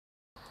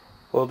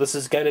Well, this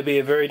is going to be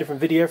a very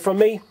different video from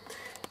me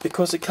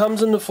because it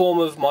comes in the form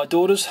of my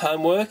daughter's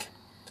homework,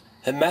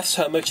 her maths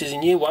homework. She's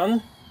in year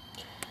 1,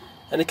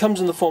 and it comes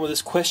in the form of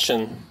this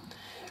question.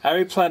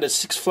 Ari planted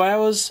 6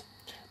 flowers,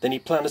 then he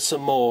planted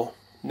some more.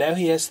 Now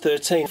he has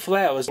 13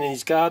 flowers in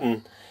his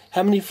garden.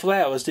 How many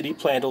flowers did he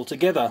plant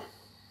altogether?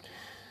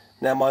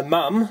 Now my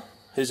mum,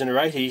 who's in her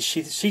 80s,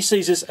 she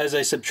sees this as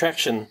a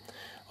subtraction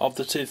of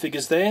the 2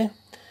 figures there,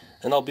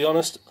 and I'll be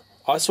honest,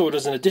 I saw it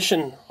as an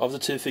addition of the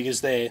 2 figures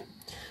there.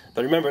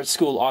 But remember, at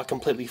school I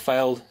completely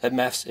failed at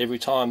maths every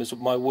time. It's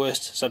my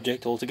worst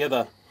subject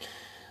altogether.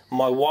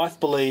 My wife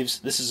believes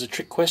this is a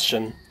trick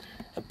question,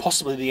 and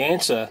possibly the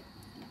answer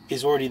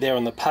is already there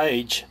on the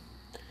page.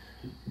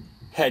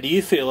 How do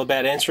you feel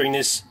about answering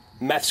this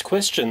maths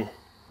question?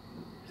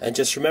 And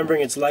just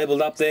remembering it's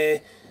labelled up there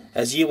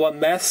as Year 1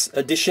 Maths,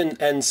 Addition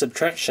and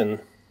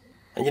Subtraction.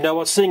 And you know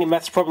what, seeing a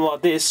maths problem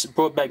like this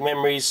brought back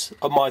memories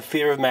of my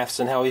fear of maths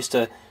and how I used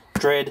to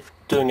dread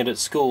doing it at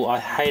school. I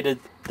hated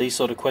these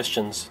sort of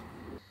questions.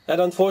 And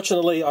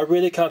unfortunately, I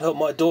really can't help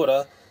my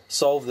daughter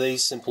solve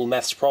these simple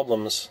maths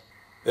problems.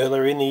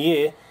 Earlier in the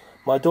year,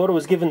 my daughter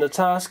was given the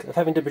task of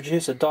having to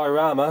produce a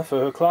diorama for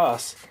her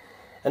class,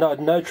 and I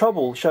had no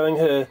trouble showing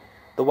her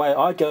the way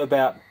I go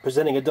about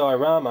presenting a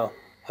diorama.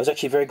 I was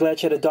actually very glad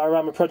she had a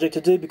diorama project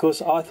to do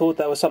because I thought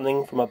that was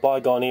something from a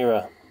bygone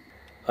era.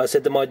 I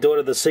said to my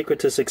daughter the secret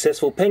to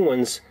successful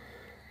penguins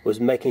was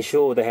making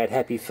sure they had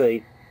happy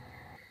feet.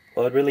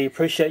 Well, I'd really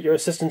appreciate your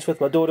assistance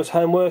with my daughter's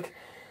homework.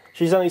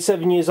 She's only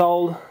 7 years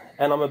old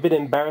and I'm a bit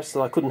embarrassed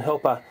that I couldn't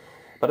help her.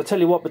 But I tell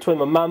you what, between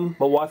my mum,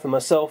 my wife and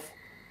myself,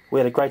 we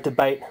had a great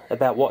debate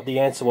about what the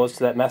answer was to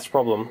that maths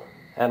problem.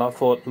 And I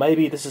thought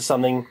maybe this is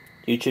something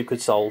YouTube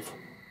could solve.